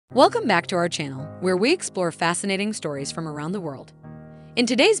Welcome back to our channel, where we explore fascinating stories from around the world. In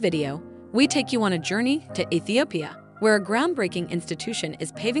today's video, we take you on a journey to Ethiopia, where a groundbreaking institution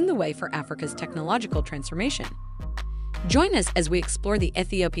is paving the way for Africa's technological transformation. Join us as we explore the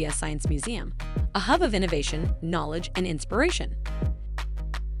Ethiopia Science Museum, a hub of innovation, knowledge, and inspiration.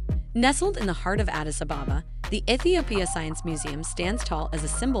 Nestled in the heart of Addis Ababa, the Ethiopia Science Museum stands tall as a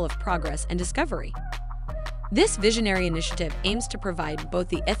symbol of progress and discovery. This visionary initiative aims to provide both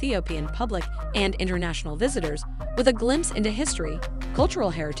the Ethiopian public and international visitors with a glimpse into history, cultural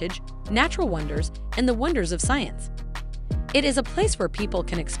heritage, natural wonders, and the wonders of science. It is a place where people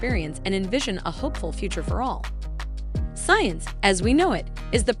can experience and envision a hopeful future for all. Science, as we know it,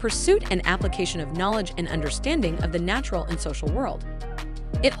 is the pursuit and application of knowledge and understanding of the natural and social world.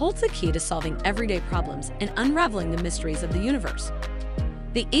 It holds the key to solving everyday problems and unraveling the mysteries of the universe.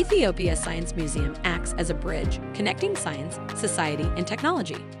 The Ethiopia Science Museum acts as a bridge connecting science, society, and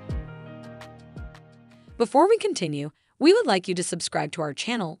technology. Before we continue, we would like you to subscribe to our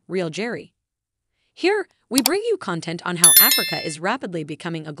channel, JeRi. Here, we bring you content on how Africa is rapidly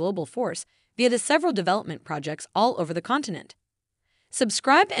becoming a global force via the several development projects all over the continent.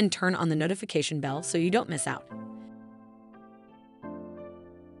 Subscribe and turn on the notification bell so you don't miss out.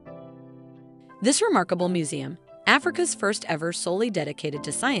 This remarkable museum, Africa's first ever solely dedicated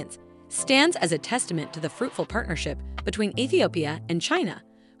to science, stands as a testament to the fruitful partnership between Ethiopia and China,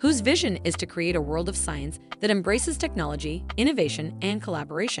 whose vision is to create a world of science that embraces technology, innovation, and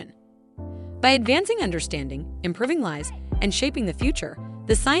collaboration. By advancing understanding, improving lives, and shaping the future,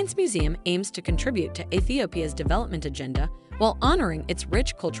 the Science Museum aims to contribute to Ethiopia's development agenda while honoring its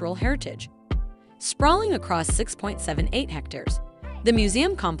rich cultural heritage. Sprawling across 6.78 hectares, the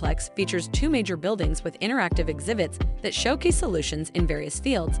museum complex features two major buildings with interactive exhibits that showcase solutions in various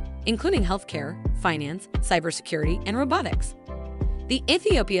fields, including healthcare, finance, cybersecurity, and robotics. The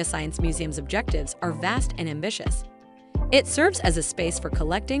Ethiopia Science Museum's objectives are vast and ambitious. It serves as a space for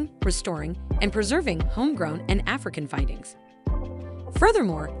collecting, restoring, and preserving homegrown and African findings.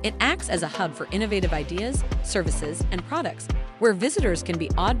 Furthermore, it acts as a hub for innovative ideas, services, and products, where visitors can be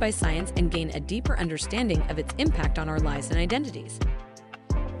awed by science and gain a deeper understanding of its impact on our lives and identities.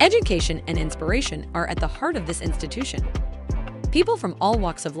 Education and inspiration are at the heart of this institution. People from all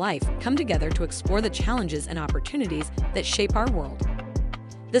walks of life come together to explore the challenges and opportunities that shape our world.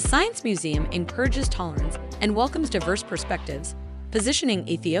 The Science Museum encourages tolerance and welcomes diverse perspectives, positioning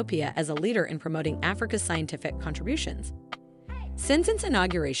Ethiopia as a leader in promoting Africa's scientific contributions. Since its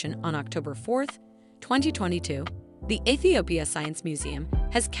inauguration on October 4, 2022, the Ethiopia Science Museum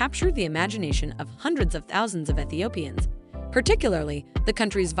has captured the imagination of hundreds of thousands of Ethiopians, particularly the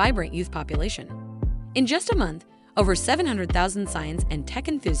country's vibrant youth population. In just a month, over 700,000 science and tech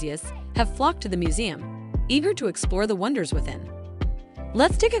enthusiasts have flocked to the museum, eager to explore the wonders within.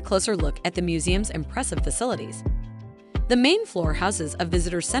 Let's take a closer look at the museum's impressive facilities. The main floor houses a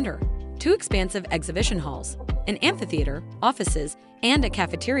visitor center, two expansive exhibition halls, an amphitheater, offices, and a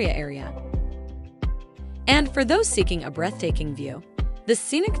cafeteria area. And for those seeking a breathtaking view, the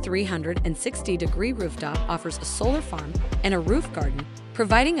scenic 360-degree rooftop offers a solar farm and a roof garden,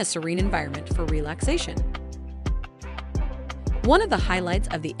 providing a serene environment for relaxation. One of the highlights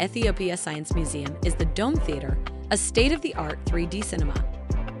of the Ethiopia Science Museum is the Dome Theater, a state-of-the-art 3D cinema.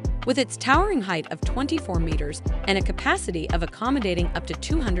 With its towering height of 24 meters and a capacity of accommodating up to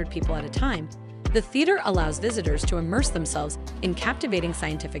 200 people at a time, the theater allows visitors to immerse themselves in captivating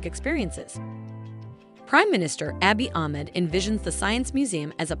scientific experiences. Prime Minister Abiy Ahmed envisions the Science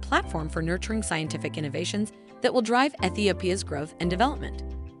Museum as a platform for nurturing scientific innovations that will drive Ethiopia's growth and development.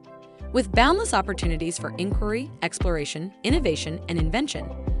 With boundless opportunities for inquiry, exploration, innovation, and invention,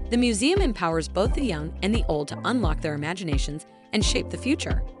 the museum empowers both the young and the old to unlock their imaginations and shape the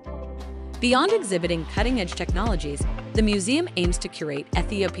future. Beyond exhibiting cutting-edge technologies, the museum aims to curate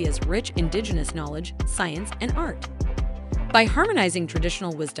Ethiopia's rich indigenous knowledge, science, and art. By harmonizing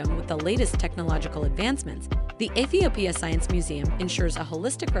traditional wisdom with the latest technological advancements, the Ethiopia Science Museum ensures a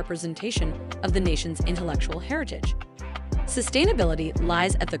holistic representation of the nation's intellectual heritage. Sustainability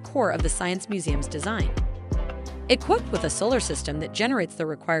lies at the core of the Science Museum's design. Equipped with a solar system that generates the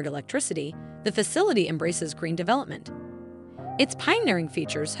required electricity, the facility embraces green development. Its pioneering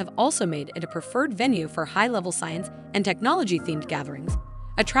features have also made it a preferred venue for high-level science and technology-themed gatherings,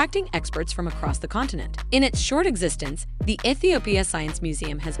 attracting experts from across the continent. In its short existence, the Ethiopia Science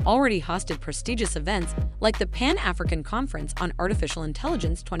Museum has already hosted prestigious events like the Pan-African Conference on Artificial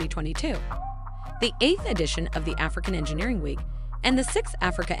Intelligence 2022, the 8th edition of the African Engineering Week, and the 6th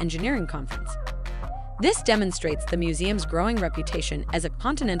Africa Engineering Conference. This demonstrates the museum's growing reputation as a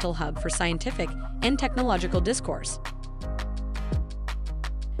continental hub for scientific and technological discourse.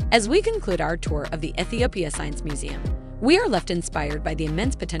 As we conclude our tour of the Ethiopia Science Museum, we are left inspired by the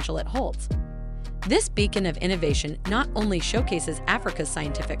immense potential it holds. This beacon of innovation not only showcases Africa's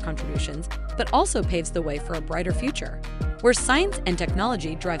scientific contributions, but also paves the way for a brighter future, where science and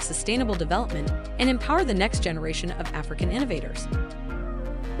technology drive sustainable development and empower the next generation of African innovators.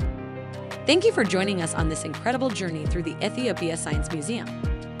 Thank you for joining us on this incredible journey through the Ethiopia Science Museum.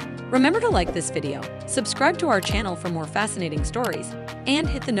 Remember to like this video, subscribe to our channel for more fascinating stories, and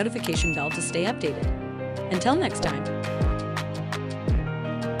hit the notification bell to stay updated. Until next time.